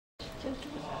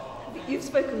You've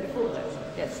spoken before, though.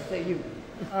 Yes, so you.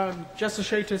 Justice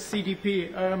Shater,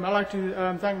 CDP. I'd like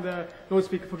to thank the Lord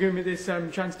Speaker for giving me this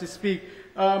chance to speak.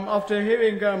 After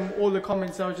hearing all the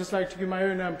comments, I would just like to give my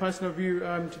own personal view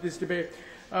to this debate.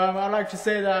 I'd like to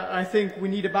say that I think we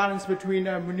need a balance between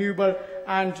renewable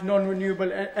and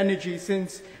non-renewable energy,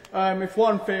 since if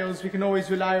one fails, we can always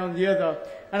rely on the other.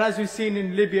 And as we've seen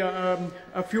in Libya,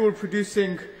 a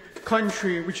fuel-producing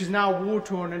country which is now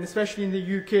war-torn, and especially in the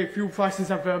UK, fuel prices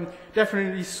have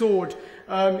definitely soared.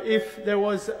 If there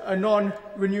was a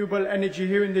non-renewable energy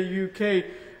here in the UK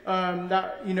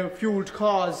that fueled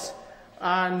cars,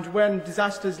 and when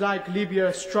disasters like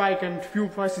Libya strike and fuel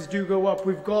prices do go up,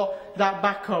 we've got that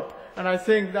backup. And I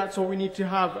think that's what we need to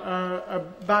have,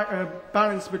 a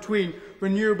balance between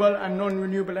renewable and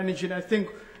non-renewable energy. And I think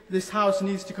this House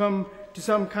needs to come to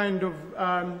some kind of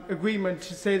agreement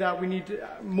to say that we need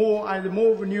either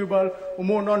more renewable or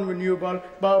more non-renewable,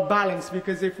 but balance,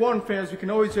 because if one fails, we can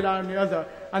always rely on the other.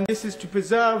 And this is to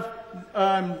preserve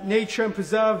nature and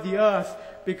preserve the earth,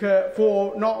 because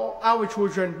for not our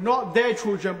children, not their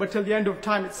children, but till the end of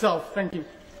time itself. Thank you.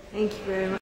 Thank you very much.